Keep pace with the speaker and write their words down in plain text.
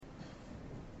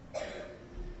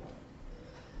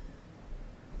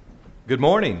Good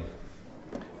morning.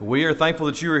 We are thankful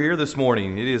that you are here this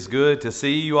morning. It is good to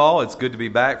see you all. It's good to be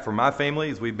back for my family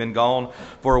as we've been gone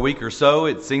for a week or so.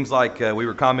 It seems like we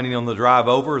were commenting on the drive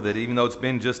over that even though it's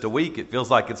been just a week, it feels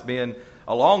like it's been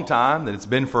a long time, that it's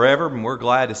been forever, and we're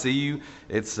glad to see you.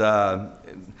 It's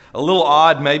a little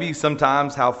odd maybe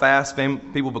sometimes how fast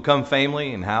people become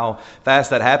family and how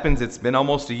fast that happens. It's been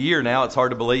almost a year now. It's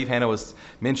hard to believe. Hannah was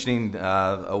mentioning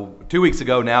 2 weeks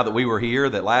ago now that we were here,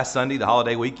 that last Sunday, the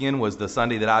holiday weekend, was the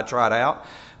Sunday that I tried out.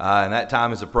 And that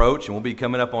time has approached, and we'll be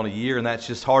coming up on a year, and that's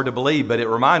just hard to believe. But it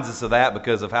reminds us of that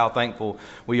because of how thankful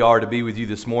we are to be with you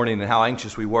this morning and how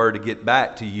anxious we were to get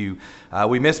back to you.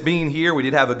 We missed being here. We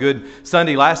did have a good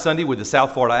Sunday last Sunday with the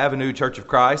South Florida Avenue Church of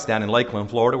Christ down in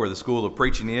Lakeland, Florida, where the School of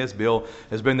Preaching is. Bill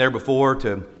has been there before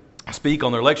to speak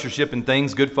on their lectureship and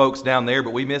things. Good folks down there,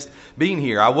 but we missed being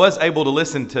here. I was able to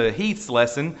listen to Heath's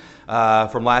lesson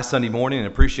from last Sunday morning and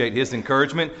appreciate his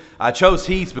encouragement. I chose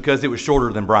Heath's because it was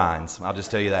shorter than Brian's. I'll just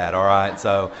tell you that, all right?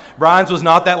 So Brian's was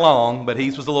not that long, but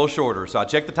Heath's was a little shorter. So I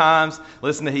checked the times,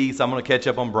 listened to Heath's. I'm going to catch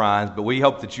up on Brian's, but we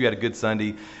hope that you had a good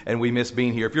Sunday and we missed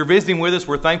being here. If you're visiting with us,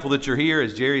 we're thankful that you're here.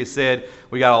 As Jerry has said,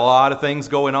 we got a lot of things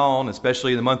going on,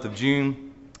 especially in the month of June.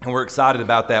 And we're excited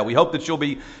about that. We hope that you'll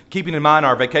be keeping in mind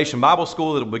our Vacation Bible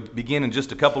School. It'll begin in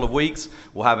just a couple of weeks.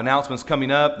 We'll have announcements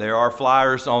coming up. There are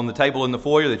flyers on the table in the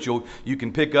foyer that you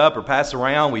can pick up or pass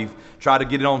around. We've tried to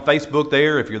get it on Facebook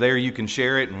there. If you're there, you can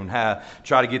share it and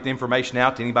try to get the information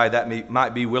out to anybody that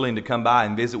might be willing to come by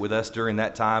and visit with us during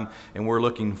that time. And we're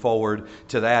looking forward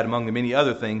to that among the many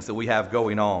other things that we have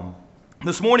going on.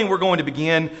 This morning we're going to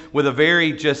begin with a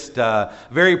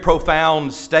very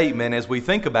profound statement as we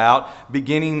think about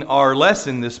beginning our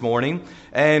lesson this morning.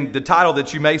 And the title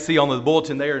that you may see on the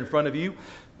bulletin there in front of you,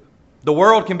 The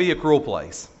World Can Be a Cruel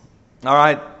Place. All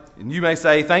right, and you may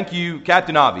say, thank you,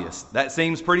 Captain Obvious. That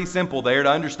seems pretty simple there to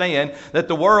understand that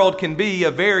the world can be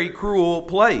a very cruel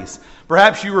place.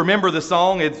 Perhaps you remember the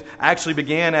song. It actually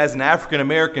began as an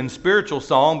African-American spiritual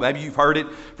song. Maybe you've heard it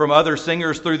from other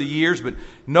singers through the years, but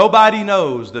nobody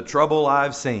knows the trouble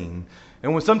I've seen.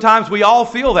 And sometimes we all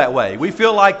feel that way. We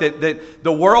feel like that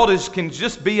the world can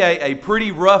just be a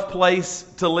pretty rough place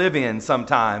to live in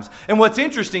sometimes. And what's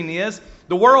interesting is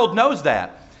the world knows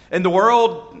that. And the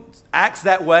world acts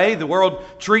that way. The world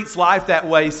treats life that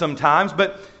way sometimes.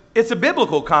 But it's a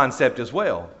biblical concept as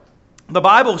well. The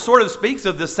Bible sort of speaks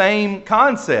of the same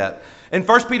concept. In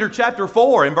 1 Peter chapter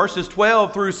 4, in verses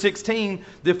 12 through 16,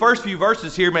 the first few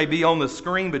verses here may be on the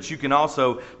screen, but you can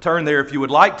also turn there if you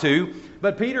would like to.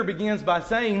 But Peter begins by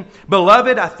saying,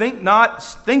 "Beloved, I think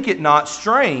it not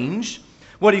strange."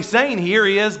 What he's saying here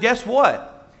is, guess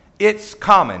what? It's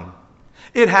common.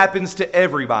 It happens to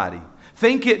everybody.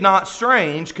 Think it not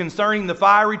strange concerning the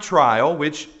fiery trial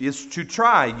which is to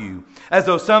try you, as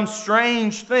though some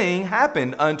strange thing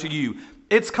happened unto you.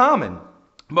 It's common.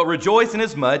 But rejoice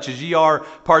inasmuch as ye are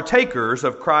partakers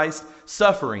of Christ's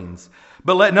sufferings.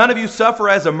 But let none of you suffer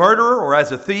as a murderer, or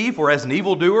as a thief, or as an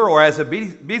evildoer, or as a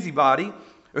busybody,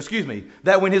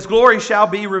 that when his glory shall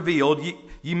be revealed,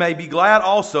 ye may be glad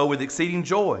also with exceeding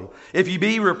joy. If ye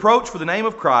be reproached for the name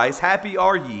of Christ, happy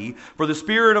are ye, for the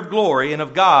Spirit of glory and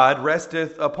of God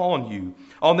resteth upon you.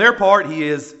 On their part he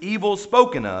is evil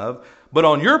spoken of, but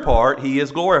on your part he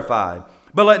is glorified.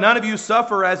 But let none of you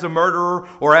suffer as a murderer,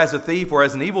 or as a thief, or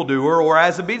as an evildoer, or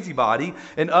as a busybody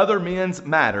in other men's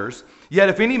matters. Yet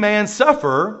if any man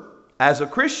suffer as a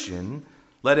Christian,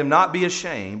 let him not be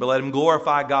ashamed, but let him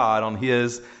glorify God on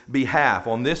his behalf,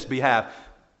 on this behalf.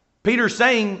 Peter's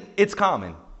saying it's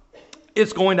common.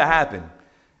 It's going to happen.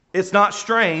 It's not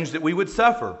strange that we would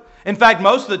suffer. In fact,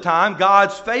 most of the time,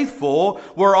 God's faithful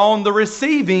were on the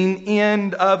receiving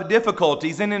end of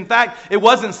difficulties. And in fact, it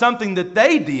wasn't something that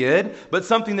they did, but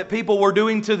something that people were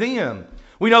doing to them.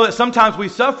 We know that sometimes we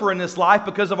suffer in this life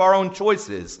because of our own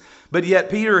choices. But yet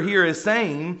Peter here is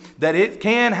saying that it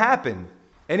can happen.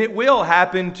 And it will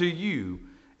happen to you.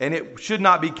 And it should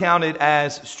not be counted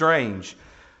as strange.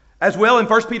 As well in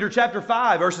 1 Peter chapter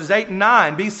 5, verses 8 and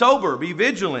 9, be sober, be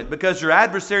vigilant, because your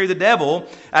adversary the devil,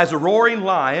 as a roaring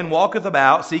lion, walketh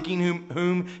about, seeking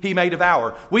whom he may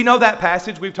devour. We know that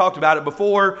passage, we've talked about it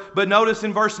before, but notice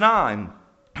in verse 9,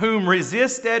 whom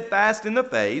resist steadfast in the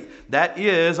faith, that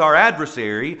is our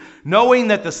adversary, knowing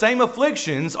that the same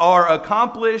afflictions are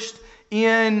accomplished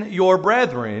in your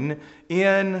brethren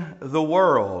in the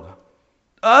world.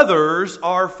 Others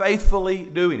are faithfully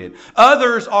doing it.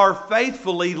 Others are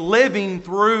faithfully living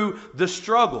through the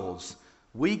struggles.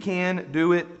 We can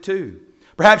do it too.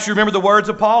 Perhaps you remember the words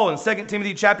of Paul in 2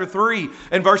 Timothy chapter 3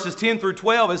 and verses 10 through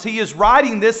 12 as he is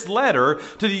writing this letter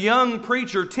to the young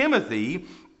preacher Timothy.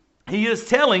 He is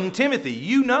telling Timothy,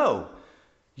 you know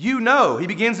You know, he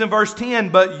begins in verse 10,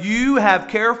 but you have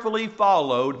carefully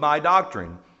followed my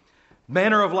doctrine,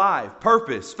 manner of life,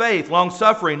 purpose, faith,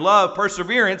 long-suffering, love,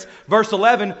 perseverance. Verse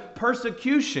 11,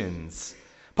 persecutions.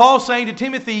 Paul's saying to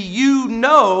Timothy, you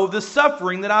know the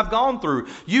suffering that I've gone through.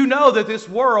 You know that this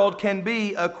world can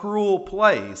be a cruel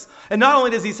place. And not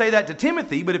only does he say that to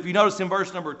Timothy, but if you notice in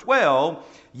verse number 12,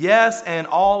 yes, and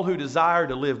all who desire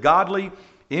to live godly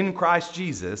in Christ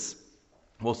Jesus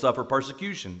will suffer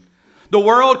persecution. The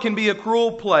world can be a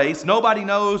cruel place. Nobody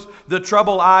knows the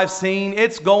trouble I've seen.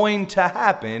 It's going to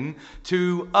happen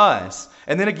to us.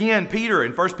 And then again, Peter,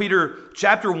 in 1 Peter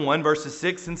chapter 1, verses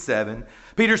 6 and 7,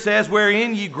 Peter says,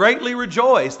 wherein ye greatly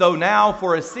rejoice, though now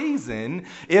for a season,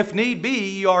 if need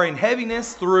be, ye are in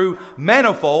heaviness through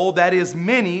manifold, that is,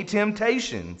 many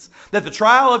temptations, that the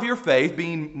trial of your faith,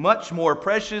 being much more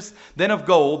precious than of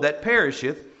gold that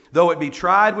perisheth, though it be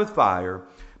tried with fire,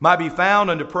 might be found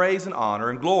unto praise and honor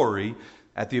and glory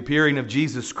at the appearing of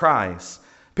Jesus Christ.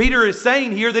 Peter is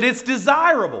saying here that it's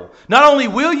desirable. Not only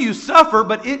will you suffer,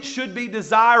 but it should be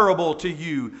desirable to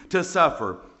you to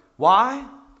suffer. Why?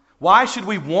 Why should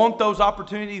we want those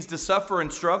opportunities to suffer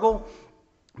and struggle?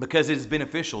 Because it is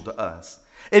beneficial to us.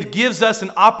 It gives us an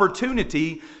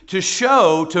opportunity to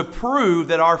show, to prove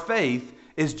that our faith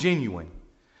is genuine.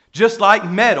 Just like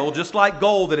metal, just like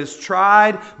gold that is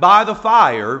tried by the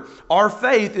fire, our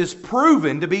faith is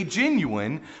proven to be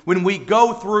genuine when we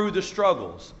go through the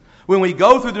struggles. When we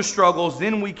go through the struggles,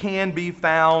 then we can be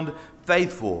found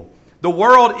faithful. The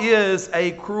world is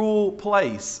a cruel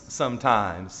place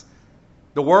sometimes.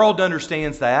 The world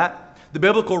understands that. The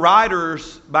biblical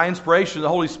writers, by inspiration of the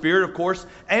Holy Spirit, of course,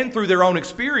 and through their own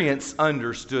experience,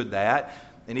 understood that.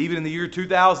 And even in the year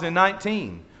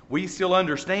 2019, we still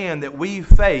understand that we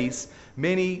face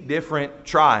many different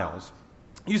trials.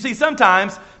 You see,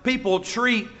 sometimes people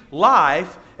treat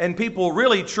life and people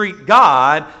really treat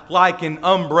God like an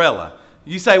umbrella.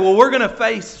 You say, well, we're going to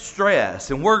face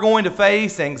stress and we're going to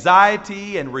face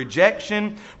anxiety and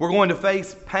rejection. We're going to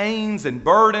face pains and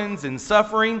burdens and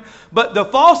suffering. But the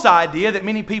false idea that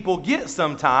many people get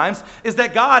sometimes is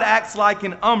that God acts like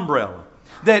an umbrella.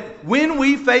 That when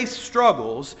we face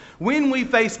struggles, when we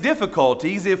face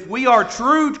difficulties, if we are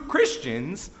true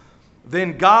Christians,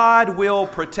 then God will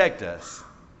protect us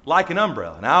like an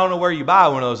umbrella. Now, I don't know where you buy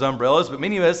one of those umbrellas, but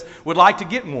many of us would like to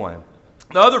get one.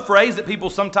 The other phrase that people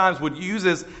sometimes would use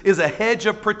is a hedge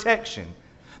of protection.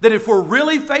 That if we're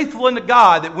really faithful unto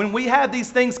God, that when we have these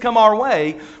things come our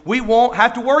way, we won't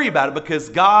have to worry about it because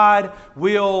God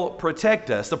will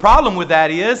protect us. The problem with that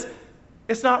is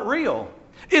it's not real.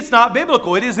 It's not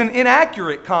biblical. It is an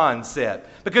inaccurate concept.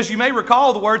 Because you may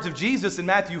recall the words of Jesus in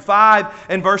Matthew 5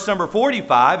 and verse number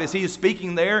 45 as he is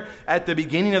speaking there at the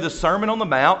beginning of the Sermon on the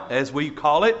Mount, as we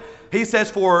call it. He says,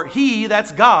 for he,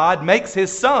 that's God, makes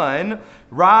his sun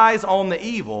rise on the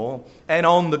evil and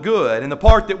on the good. And the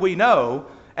part that we know,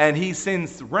 and he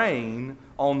sends rain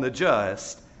on the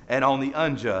just and on the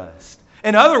unjust.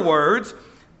 In other words,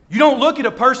 you don't look at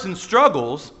a person's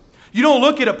struggles. You don't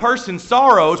look at a person's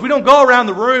sorrows. We don't go around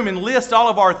the room and list all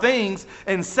of our things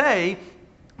and say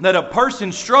that a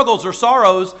person's struggles or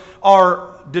sorrows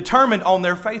are determined on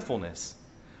their faithfulness.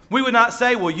 We would not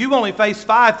say, well, you've only faced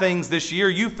 5 things this year.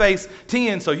 You faced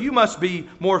 10, so you must be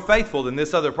more faithful than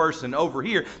this other person over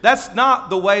here. That's not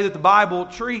the way that the Bible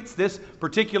treats this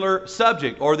particular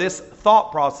subject or this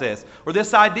thought process or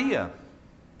this idea.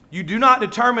 You do not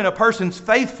determine a person's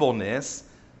faithfulness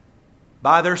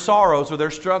by their sorrows or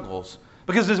their struggles.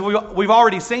 Because as we've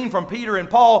already seen from Peter and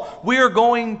Paul, we're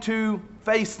going to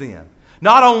face them.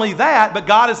 Not only that, but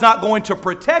God is not going to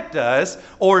protect us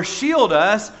or shield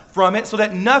us from it so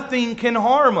that nothing can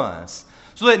harm us,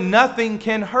 so that nothing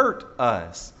can hurt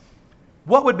us.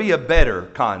 What would be a better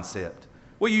concept?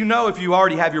 Well, you know, if you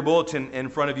already have your bulletin in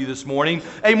front of you this morning,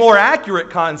 a more accurate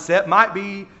concept might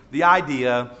be the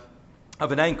idea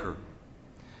of an anchor.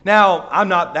 Now, I'm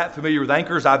not that familiar with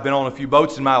anchors. I've been on a few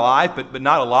boats in my life, but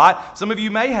not a lot. Some of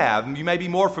you may have. You may be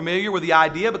more familiar with the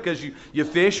idea because you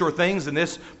fish or things in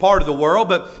this part of the world.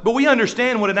 But we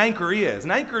understand what an anchor is. An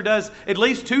anchor does at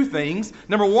least 2 things.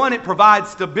 Number 1, it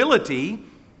provides stability.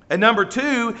 And number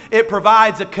 2, it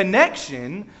provides a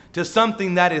connection to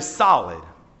something that is solid.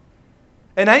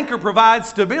 An anchor provides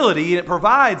stability, and it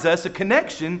provides us a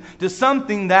connection to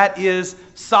something that is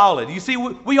solid. You see,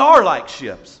 we are like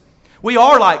ships. We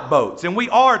are like boats, and we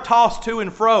are tossed to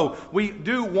and fro. We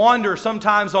do wander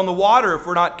sometimes on the water if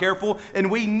we're not careful,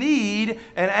 and we need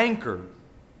an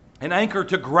anchor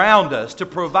to ground us, to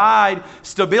provide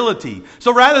stability.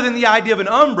 So rather than the idea of an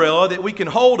umbrella that we can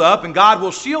hold up and God will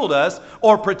shield us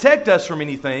or protect us from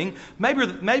anything,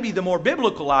 maybe the more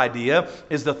biblical idea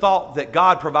is the thought that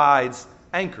God provides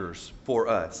anchors for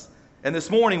us. And this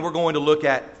morning we're going to look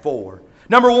at 4.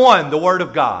 Number 1, the Word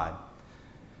of God.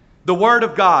 The Word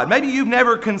of God. Maybe you've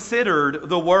never considered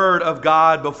the Word of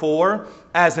God before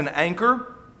as an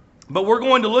anchor, but we're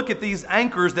going to look at these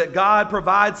anchors that God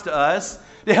provides to us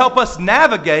to help us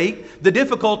navigate the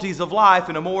difficulties of life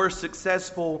in a more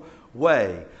successful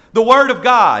way. The Word of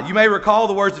God. You may recall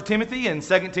the words of Timothy in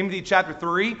 2 Timothy chapter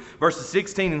 3, verses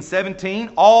 16 and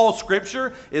 17. All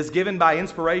Scripture is given by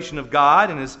inspiration of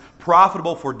God and is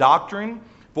profitable for doctrine,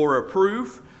 for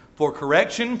reproof, for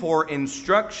correction, for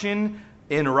instruction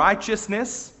in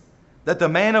righteousness, that the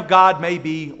man of God may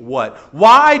be what?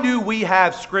 Why do we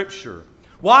have Scripture?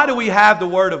 Why do we have the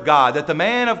Word of God? That the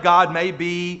man of God may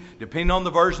be, depending on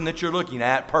the version that you're looking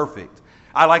at, perfect.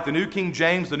 I like the New King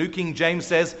James. The New King James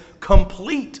says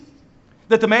complete.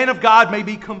 That the man of God may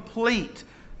be complete,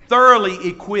 thoroughly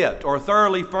equipped or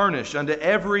thoroughly furnished unto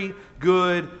every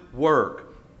good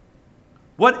work.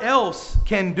 What else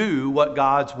can do what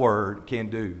God's Word can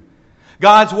do?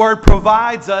 God's Word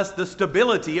provides us the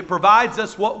stability. It provides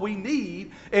us what we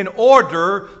need in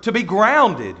order to be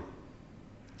grounded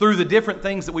through the different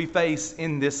things that we face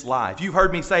in this life. You've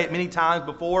heard me say it many times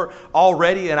before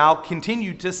already, and I'll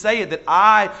continue to say it, that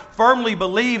I firmly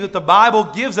believe that the Bible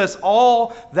gives us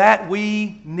all that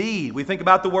we need. We think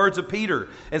about the words of Peter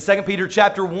in 2 Peter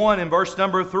chapter 1 and verse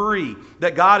number 3,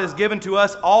 that God has given to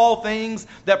us all things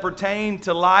that pertain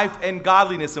to life and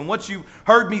godliness. And what you've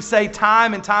heard me say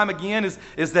time and time again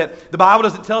is that the Bible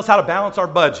doesn't tell us how to balance our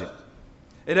budget.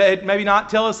 It maybe not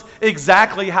tell us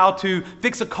exactly how to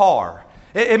fix a car.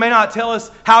 It may not tell us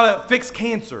how to fix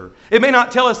cancer. It may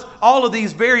not tell us all of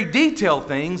these very detailed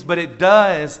things, but it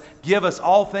does give us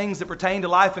all things that pertain to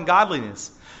life and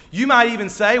godliness. You might even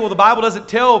say, well, the Bible doesn't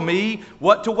tell me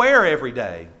what to wear every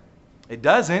day. It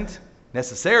doesn't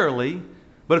necessarily.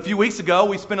 But a few weeks ago,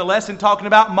 we spent a lesson talking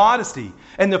about modesty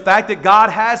and the fact that God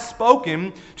has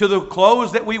spoken to the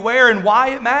clothes that we wear and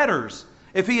why it matters.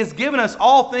 If He has given us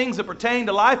all things that pertain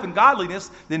to life and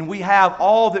godliness, then we have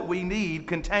all that we need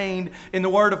contained in the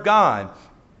Word of God.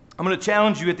 I'm going to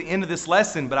challenge you at the end of this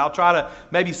lesson, but I'll try to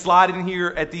maybe slide in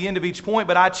here at the end of each point.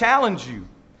 But I challenge you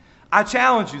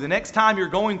the next time you're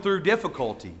going through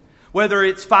difficulty, whether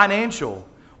it's financial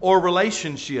or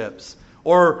relationships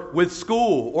or with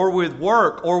school or with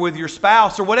work or with your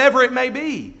spouse or whatever it may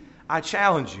be, I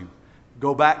challenge you,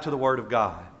 go back to the Word of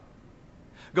God.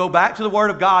 Go back to the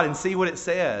Word of God and see what it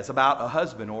says about a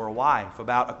husband or a wife,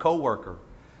 about a coworker,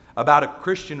 about a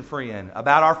Christian friend,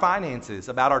 about our finances,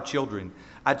 about our children.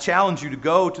 I challenge you to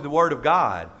go to the Word of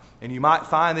God, and you might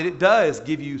find that it does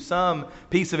give you some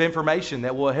piece of information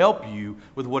that will help you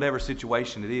with whatever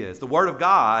situation it is. The Word of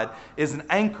God is an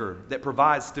anchor that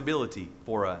provides stability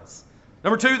for us.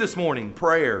 Number 2 this morning,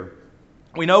 prayer.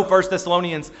 We know 1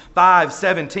 Thessalonians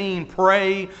 5:17,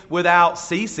 pray without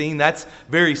ceasing. That's a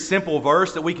very simple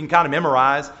verse that we can kind of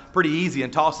memorize pretty easy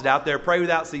and toss it out there. Pray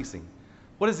without ceasing.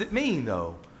 What does it mean,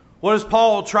 though? What is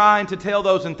Paul trying to tell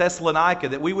those in Thessalonica?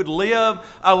 That we would live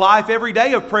a life every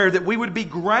day of prayer, that we would be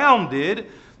grounded,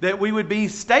 that we would be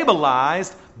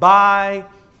stabilized by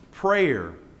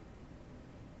prayer.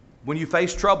 When you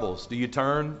face troubles, do you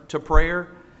turn to prayer?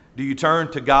 Do you turn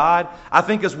to God? I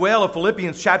think as well of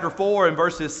Philippians chapter 4 and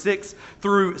verses 6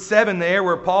 through 7 there,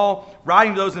 where Paul,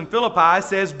 writing to those in Philippi,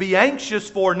 says, be anxious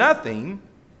for nothing.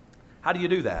 How do you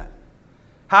do that?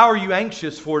 How are you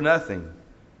anxious for nothing?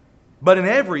 But in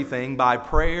everything by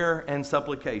prayer and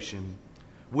supplication,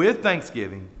 with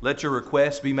thanksgiving, let your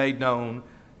requests be made known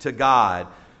to God.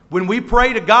 When we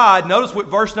pray to God, notice what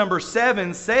verse number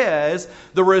 7 says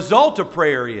the result of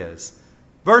prayer is.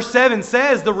 Verse 7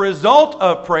 says the result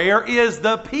of prayer is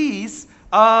the peace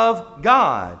of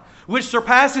God, which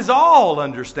surpasses all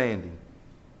understanding,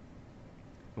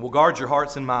 and will guard your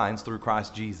hearts and minds through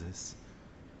Christ Jesus.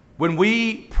 When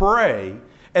we pray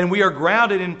and we are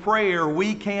grounded in prayer,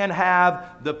 we can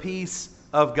have the peace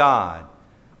of God.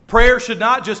 Prayer should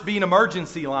not just be an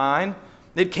emergency line.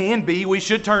 It can be. We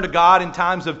should turn to God in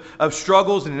times of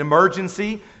struggles and an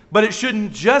emergency, but it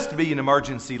shouldn't just be an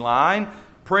emergency line.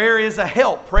 Prayer is a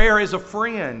help. Prayer is a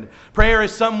friend. Prayer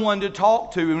is someone to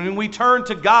talk to. And when we turn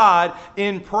to God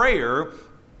in prayer,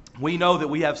 we know that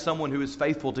we have someone who is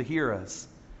faithful to hear us.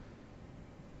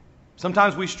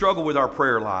 Sometimes we struggle with our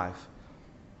prayer life.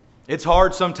 It's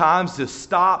hard sometimes to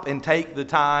stop and take the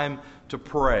time to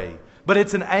pray. But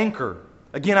it's an anchor.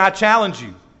 Again, I challenge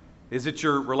you. Is it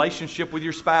your relationship with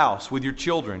your spouse, with your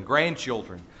children,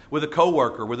 grandchildren, with a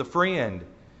coworker, with a friend?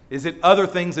 Is it other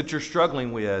things that you're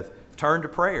struggling with? Turn to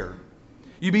prayer.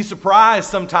 You'd be surprised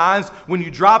sometimes when you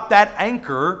drop that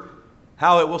anchor,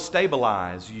 how it will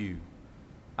stabilize you.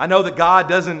 I know that God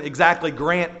doesn't exactly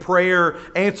grant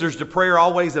answers to prayer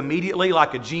always immediately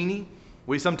like a genie.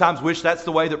 We sometimes wish that's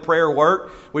the way that prayer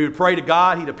worked. We would pray to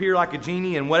God, He'd appear like a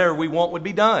genie, and whatever we want would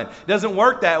be done. It doesn't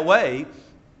work that way,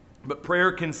 but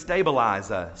prayer can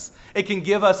stabilize us. It can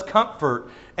give us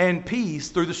comfort and peace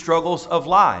through the struggles of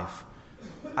life.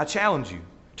 I challenge you,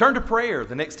 turn to prayer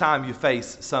the next time you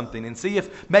face something and see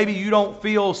if maybe you don't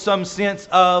feel some sense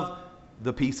of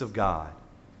the peace of God.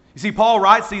 You see, Paul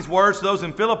writes these words to those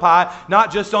in Philippi not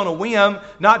just on a whim,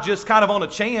 not just kind of on a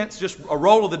chance, just a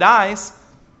roll of the dice.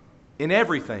 In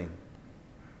everything,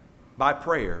 by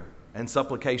prayer and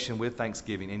supplication with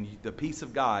thanksgiving, and the peace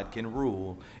of God can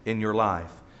rule in your life.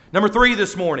 Number 3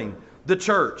 this morning, the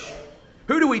church.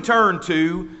 Who do we turn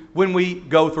to when we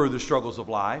go through the struggles of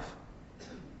life?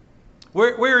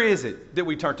 Where is it that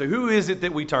we turn to? Who is it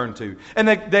that we turn to? And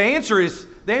the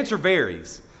answer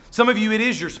varies. Some of you, it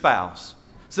is your spouse.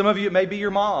 Some of you, it may be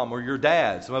your mom or your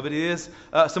dad. Some of you,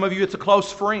 it's a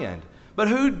close friend. But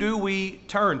who do we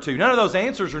turn to? None of those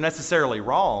answers are necessarily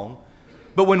wrong.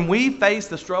 But when we face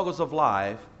the struggles of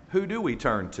life, who do we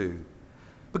turn to?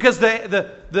 Because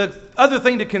the other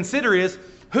thing to consider is,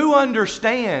 who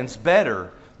understands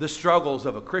better the struggles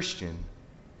of a Christian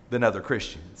than other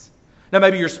Christians? Now,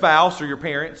 maybe your spouse or your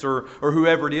parents or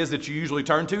whoever it is that you usually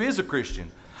turn to is a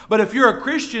Christian. But if you're a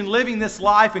Christian living this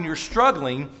life and you're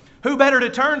struggling, who better to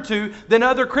turn to than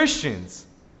other Christians?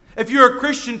 If you're a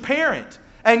Christian parent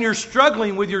and you're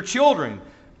struggling with your children,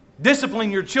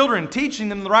 disciplining your children, teaching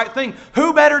them the right thing,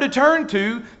 who better to turn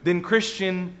to than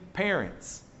Christian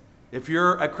parents? If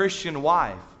you're a Christian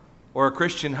wife or a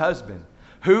Christian husband,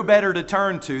 who better to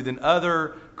turn to than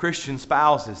other Christian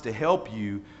spouses to help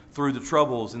you through the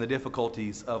troubles and the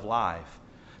difficulties of life?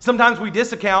 Sometimes we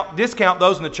discount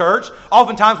those in the church.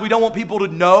 Oftentimes we don't want people to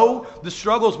know the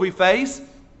struggles we face.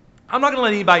 I'm not going to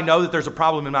let anybody know that there's a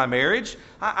problem in my marriage.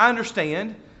 I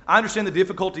understand. I understand the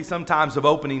difficulty sometimes of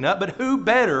opening up, but who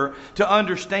better to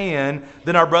understand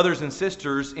than our brothers and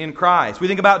sisters in Christ? We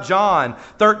think about John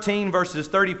 13, verses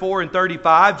 34 and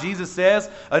 35. Jesus says,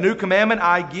 "A new commandment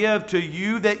I give to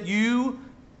you, that you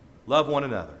love one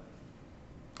another.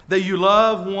 That you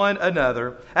love one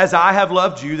another as I have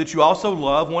loved you, that you also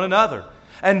love one another.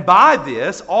 And by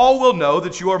this all will know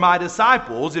that you are my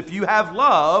disciples, if you have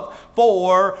love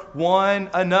for one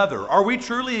another." Are we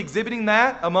truly exhibiting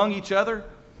that among each other?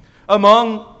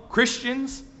 Among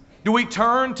Christians? Do we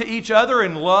turn to each other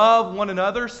and love one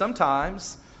another?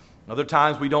 Sometimes. Other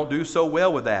times we don't do so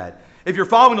well with that. If you're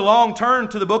following along, turn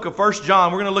to the book of 1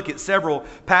 John. We're going to look at several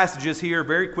passages here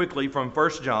very quickly from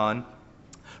 1 John.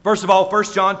 First of all,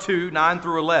 1 John 2, 9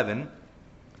 through 11.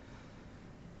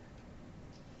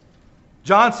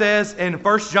 John says in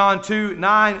 1 John 2,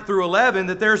 9 through 11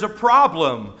 that there's a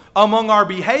problem among our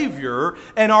behavior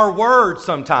and our words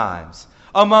sometimes,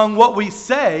 among what we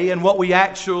say and what we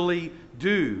actually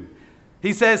do.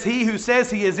 He says, "He who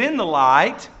says he is in the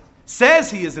light,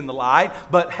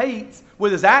 but hates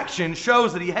with his action,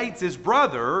 shows that he hates his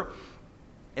brother,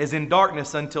 is in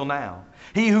darkness until now.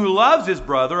 He who loves his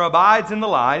brother abides in the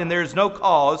light, and there is no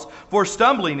cause for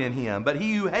stumbling in him. But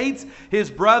he who hates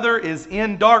his brother is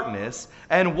in darkness,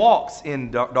 and walks in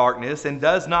darkness, and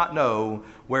does not know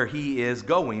where he is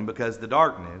going, because the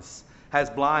darkness has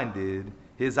blinded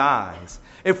his eyes."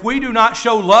 If we do not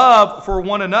show love for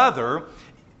one another,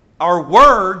 our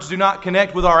words do not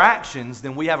connect with our actions,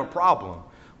 then we have a problem.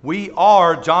 We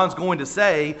are, John's going to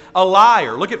say, a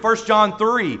liar. Look at 1 John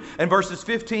 3 and verses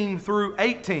 15 through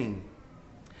 18.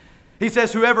 He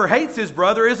says, "Whoever hates his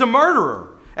brother is a murderer,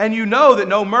 and you know that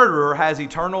no murderer has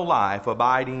eternal life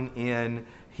abiding in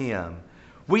him."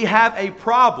 We have a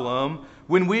problem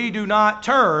when we do not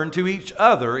turn to each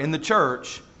other in the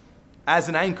church as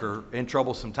an anchor in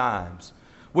troublesome times.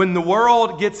 When the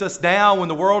world gets us down, when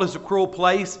the world is a cruel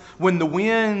place, when the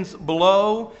winds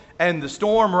blow and the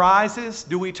storm rises,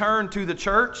 do we turn to the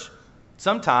church?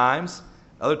 Sometimes.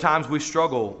 Other times we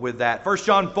struggle with that. 1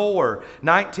 John 4,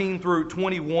 19 through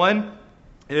 21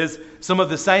 is some of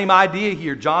the same idea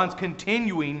here. John's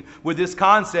continuing with this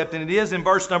concept, and it is in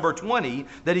verse number 20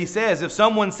 that he says, "If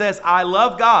someone says, 'I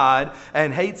love God,'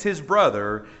 and hates his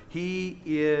brother, he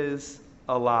is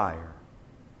a liar."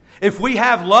 If we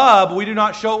have love, but we do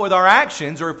not show it with our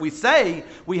actions, or if we say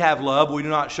we have love, but we do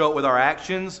not show it with our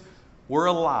actions, we're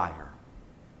a liar.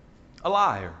 A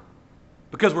liar.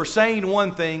 Because we're saying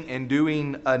one thing and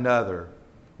doing another.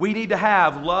 We need to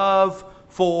have love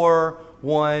for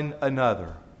one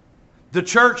another. The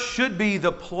church should be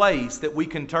the place that we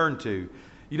can turn to.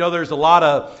 You know, there's a lot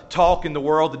of talk in the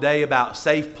world today about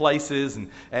safe places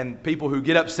and people who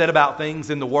get upset about things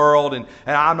in the world. And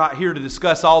I'm not here to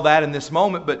discuss all that in this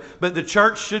moment, but the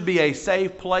church should be a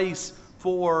safe place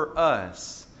for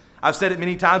us. I've said it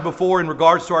many times before in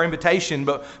regards to our invitation,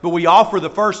 but we offer the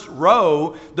first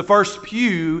row, the first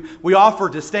pew, we offer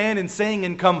to stand and sing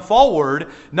and come forward,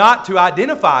 not to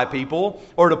identify people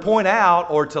or to point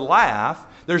out or to laugh.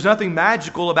 There's nothing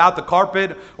magical about the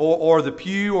carpet or the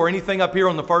pew or anything up here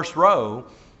on the first row.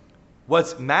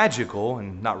 What's magical,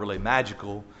 and not really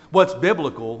magical, what's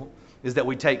biblical is that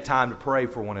we take time to pray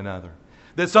for one another.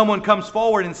 That someone comes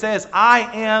forward and says, I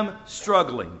am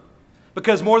struggling.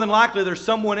 Because more than likely there's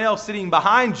someone else sitting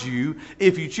behind you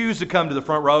if you choose to come to the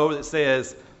front row that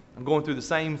says, I'm going through the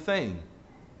same thing.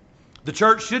 The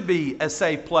church should be a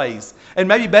safe place. And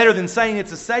maybe better than saying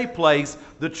it's a safe place,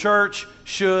 the church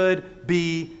should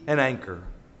be an anchor.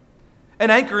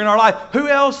 An anchor in our life. Who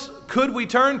else could we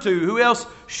turn to? Who else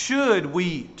should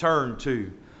we turn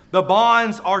to? The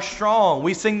bonds are strong.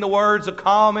 We sing the words of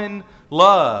common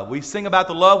love. We sing about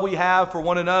the love we have for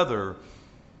one another.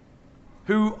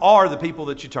 Who are the people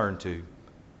that you turn to?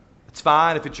 It's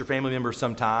fine if it's your family members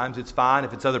sometimes. It's fine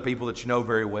if it's other people that you know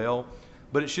very well.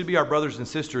 But it should be our brothers and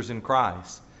sisters in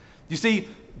Christ. You see,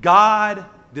 God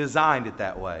designed it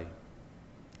that way.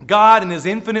 God in His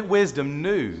infinite wisdom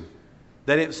knew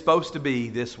that it was supposed to be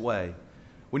this way.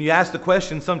 When you ask the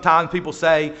question, sometimes people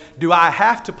say, do I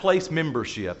have to place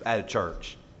membership at a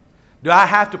church? Do I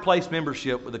have to place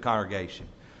membership with the congregation?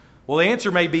 Well, the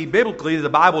answer may be biblically, the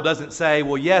Bible doesn't say,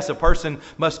 well, yes, a person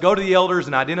must go to the elders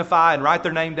and identify and write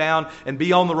their name down and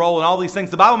be on the roll and all these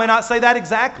things. The Bible may not say that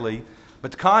exactly,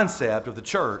 but the concept of the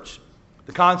church,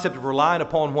 the concept of relying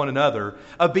upon one another,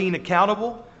 of being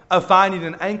accountable, of finding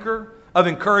an anchor, of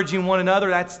encouraging one another,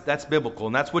 that's biblical.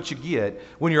 And that's what you get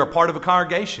when you're a part of a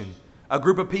congregation, a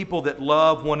group of people that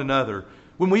love one another.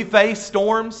 When we face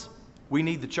storms, we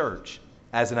need the church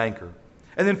as an anchor.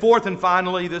 And then fourth and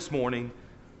finally this morning,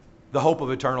 the hope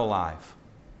of eternal life.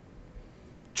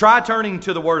 Try turning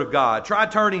to the Word of God. Try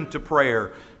turning to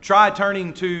prayer. Try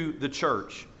turning to the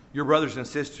church, your brothers and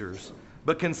sisters.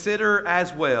 But consider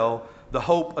as well the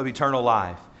hope of eternal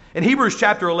life. In Hebrews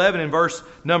chapter 11 and verse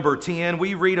number 10,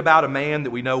 we read about a man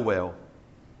that we know well.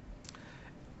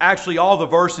 Actually, all the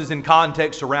verses in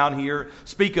context around here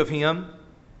speak of him.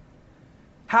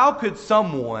 How could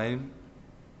someone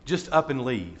just up and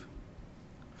leave?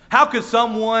 How could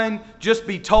someone just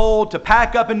be told to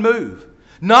pack up and move,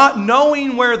 not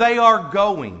knowing where they are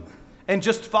going, and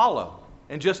just follow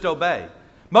and just obey?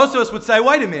 Most of us would say,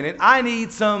 wait a minute, I need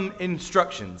some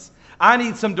instructions. I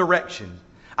need some direction.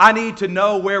 I need to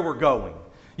know where we're going.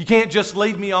 You can't just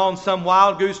lead me on some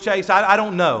wild goose chase. I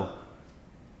don't know.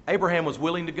 Abraham was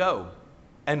willing to go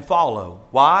and follow.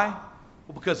 Why?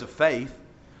 Well, because of faith.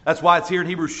 That's why it's here in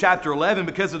Hebrews chapter 11,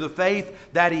 because of the faith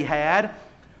that he had.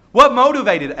 What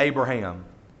motivated Abraham?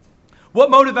 What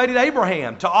motivated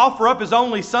Abraham to offer up his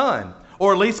only son,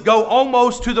 or at least go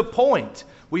almost to the point?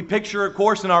 We picture, of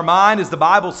course, in our mind, as the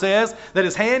Bible says, that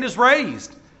his hand is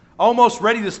raised, almost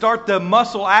ready to start the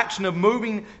muscle action of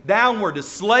moving downward to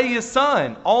slay his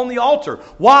son on the altar.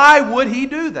 Why would he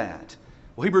do that?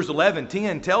 Well, Hebrews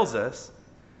 11:10 tells us,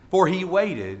 for he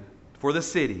waited for the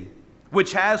city,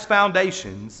 which has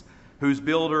foundations, whose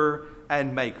builder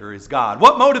and maker is God.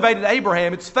 What motivated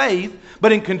Abraham? It's faith,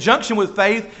 but in conjunction with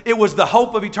faith, it was the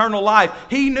hope of eternal life.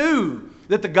 He knew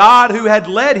that the God who had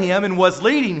led him and was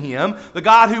leading him, the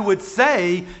God who would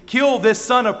say, kill this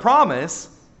son of promise,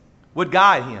 would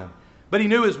guide him. But he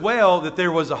knew as well that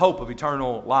there was a hope of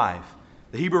eternal life.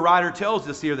 The Hebrew writer tells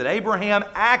us here that Abraham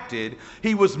acted,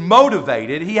 he was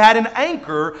motivated, he had an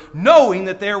anchor knowing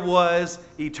that there was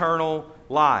eternal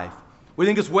life. We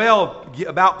think as well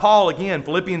about Paul again,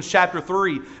 Philippians chapter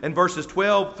 3 and verses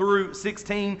 12 through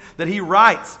 16, that he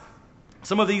writes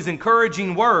some of these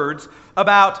encouraging words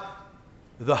about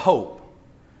the hope.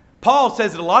 Paul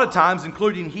says it a lot of times,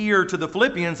 including here to the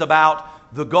Philippians,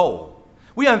 about the goal.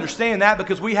 We understand that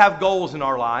because we have goals in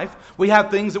our life. We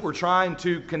have things that we're trying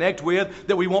to connect with,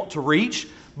 that we want to reach.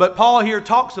 But Paul here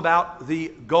talks about the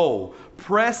goal.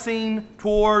 Pressing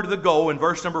toward the goal in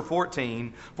verse number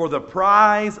 14, for the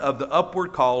prize of the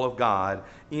upward call of God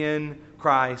in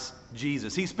Christ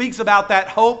Jesus. He speaks about that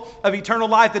hope of eternal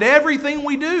life, that everything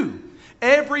we do,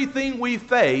 everything we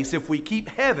face, if we keep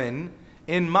heaven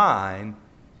in mind,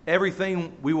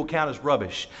 everything we will count as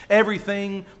rubbish.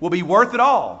 Everything will be worth it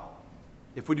all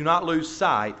if we do not lose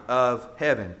sight of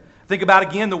heaven. Think about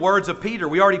again the words of Peter.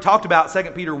 We already talked about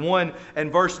 2 Peter 1 and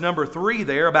verse number 3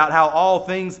 there, about how all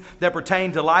things that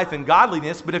pertain to life and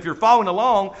godliness. But if you're following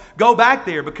along, go back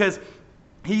there, because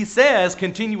he says,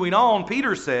 continuing on,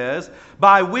 Peter says,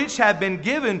 by which have been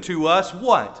given to us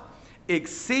what?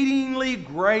 Exceedingly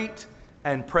great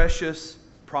and precious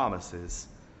promises.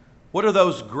 What are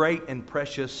those great and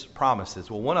precious promises?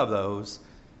 Well, one of those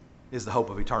is the hope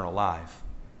of eternal life.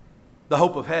 The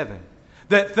hope of heaven.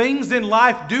 That things in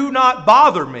life do not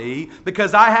bother me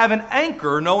because I have an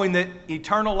anchor knowing that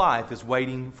eternal life is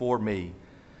waiting for me.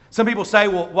 Some people say,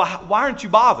 well, why aren't you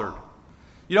bothered?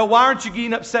 You know, why aren't you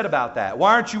getting upset about that?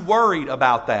 Why aren't you worried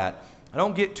about that? I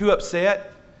don't get too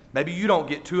upset. Maybe you don't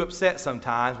get too upset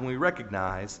sometimes when we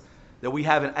recognize that we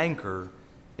have an anchor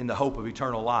in the hope of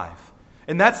eternal life.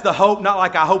 And that's the hope, not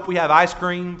like I hope we have ice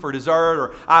cream for dessert,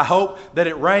 or I hope that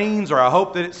it rains, or I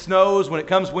hope that it snows when it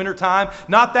comes wintertime.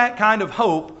 Not that kind of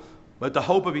hope, but the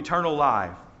hope of eternal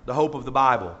life, the hope of the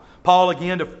Bible. Paul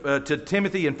again to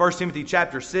Timothy in 1 Timothy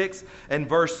chapter 6 and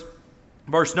verse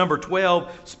number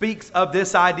 12 speaks of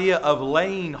this idea of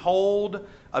laying hold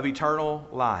of eternal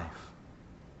life.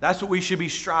 That's what we should be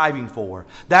striving for.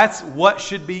 That's what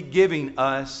should be giving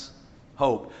us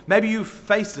hope. Maybe you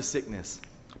faced a sickness.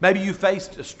 Maybe you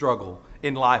faced a struggle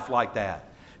in life like that.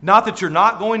 Not that you're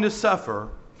not going to suffer.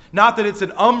 Not that it's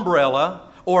an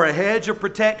umbrella or a hedge of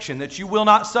protection that you will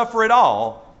not suffer at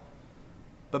all.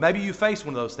 But maybe you faced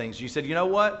one of those things. You said, you know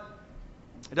what?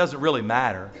 It doesn't really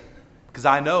matter because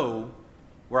I know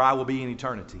where I will be in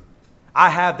eternity. I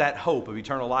have that hope of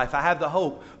eternal life. I have the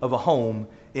hope of a home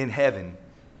in heaven.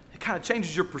 It kind of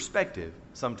changes your perspective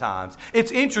sometimes.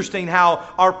 It's interesting how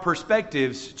our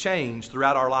perspectives change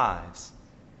throughout our lives.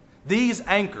 These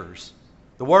anchors,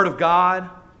 the Word of God,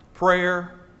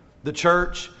 prayer, the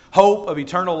church, hope of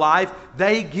eternal life,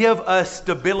 they give us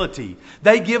stability.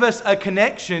 They give us a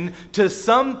connection to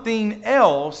something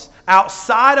else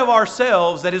outside of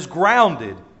ourselves that is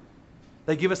grounded.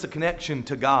 They give us a connection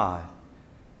to God.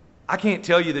 I can't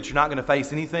tell you that you're not going to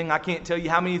face anything. I can't tell you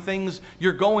how many things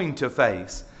you're going to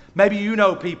face. Maybe you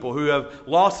know people who have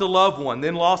lost a loved one,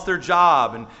 then lost their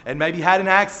job, and maybe had an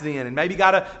accident, and maybe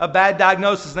got a bad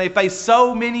diagnosis, and they face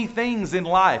so many things in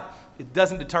life. It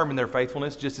doesn't determine their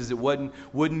faithfulness, just as it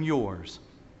wouldn't yours.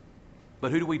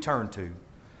 But who do we turn to?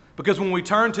 Because when we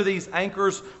turn to these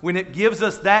anchors, when it gives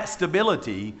us that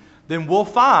stability, then we'll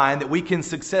find that we can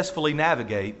successfully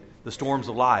navigate the storms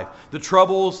of life, the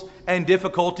troubles and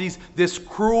difficulties, this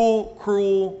cruel,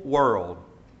 cruel world.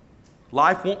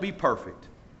 Life won't be perfect.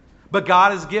 But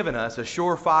God has given us a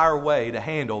surefire way to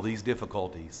handle these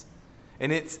difficulties.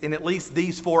 And it's in at least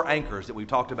these 4 anchors that we've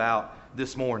talked about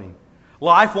this morning.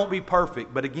 Life won't be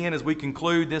perfect, but again, as we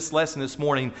conclude this lesson this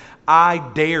morning, I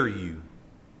dare you.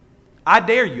 I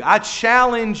dare you. I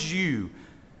challenge you.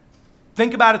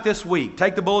 Think about it this week.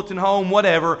 Take the bulletin home,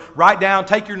 whatever. Write down,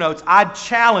 take your notes. I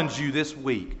challenge you this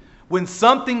week. When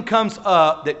something comes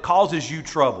up that causes you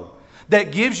trouble,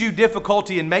 that gives you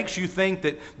difficulty and makes you think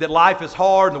that life is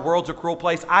hard and the world's a cruel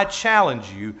place, I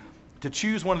challenge you to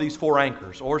choose one of these 4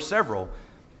 anchors, or several,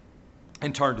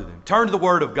 and turn to them. Turn to the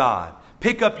Word of God.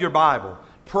 Pick up your Bible.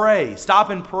 Pray. Stop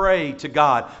and pray to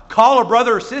God. Call a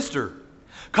brother or sister.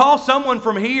 Call someone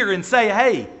from here and say,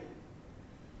 hey,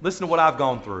 listen to what I've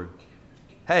gone through.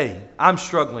 Hey, I'm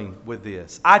struggling with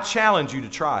this. I challenge you to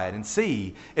try it and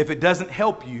see if it doesn't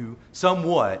help you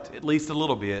somewhat, at least a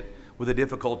little bit, with the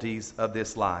difficulties of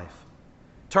this life.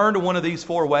 Turn to one of these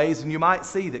 4 ways and you might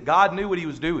see that God knew what He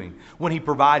was doing when He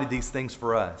provided these things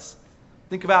for us.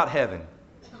 Think about heaven.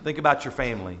 Think about your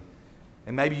family.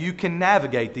 And maybe you can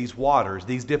navigate these waters,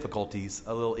 these difficulties,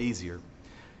 a little easier.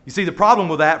 You see, the problem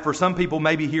with that for some people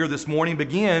maybe here this morning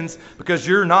begins because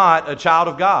you're not a child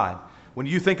of God. When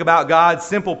you think about God's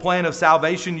simple plan of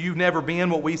salvation, you've never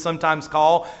been what we sometimes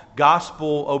call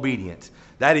gospel obedient.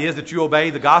 That is, that you obey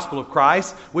the gospel of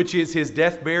Christ, which is His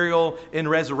death, burial, and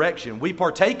resurrection. We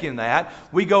partake in that.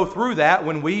 We go through that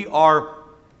when we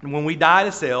die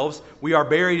to selves, we are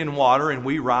buried in water, and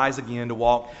we rise again to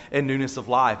walk in newness of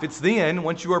life. It's then,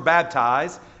 once you are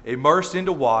baptized, immersed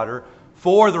into water,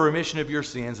 for the remission of your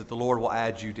sins, that the Lord will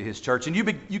add you to His church. And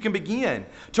you can begin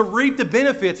to reap the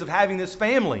benefits of having this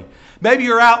family. Maybe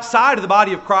you're outside of the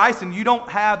body of Christ and you don't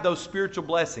have those spiritual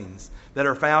blessings that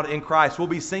are found in Christ. We'll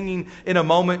be singing in a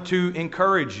moment to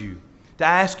encourage you, to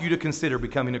ask you to consider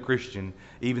becoming a Christian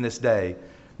even this day.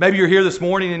 Maybe you're here this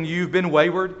morning and you've been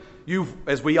wayward. You've,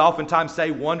 as we oftentimes say,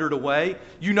 wandered away.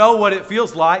 You know what it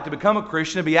feels like to become a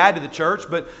Christian, to be added to the church,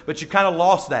 but you kind of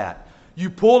lost that. You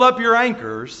pulled up your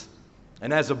anchors,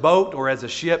 and as a boat or as a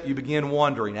ship, you begin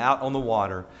wandering out on the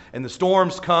water. And the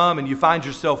storms come and you find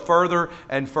yourself further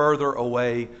and further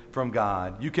away from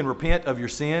God. You can repent of your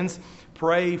sins,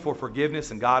 pray for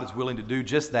forgiveness, and God is willing to do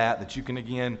just that you can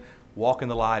again walk in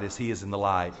the light as He is in the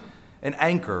light. An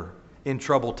anchor in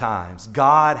troubled times.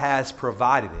 God has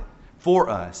provided it for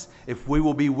us if we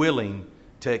will be willing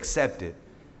to accept it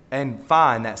and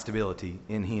find that stability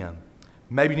in Him.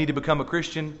 Maybe you need to become a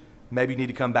Christian. Maybe you need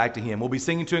to come back to Him. We'll be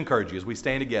singing to encourage you as we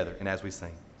stand together and as we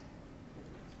sing.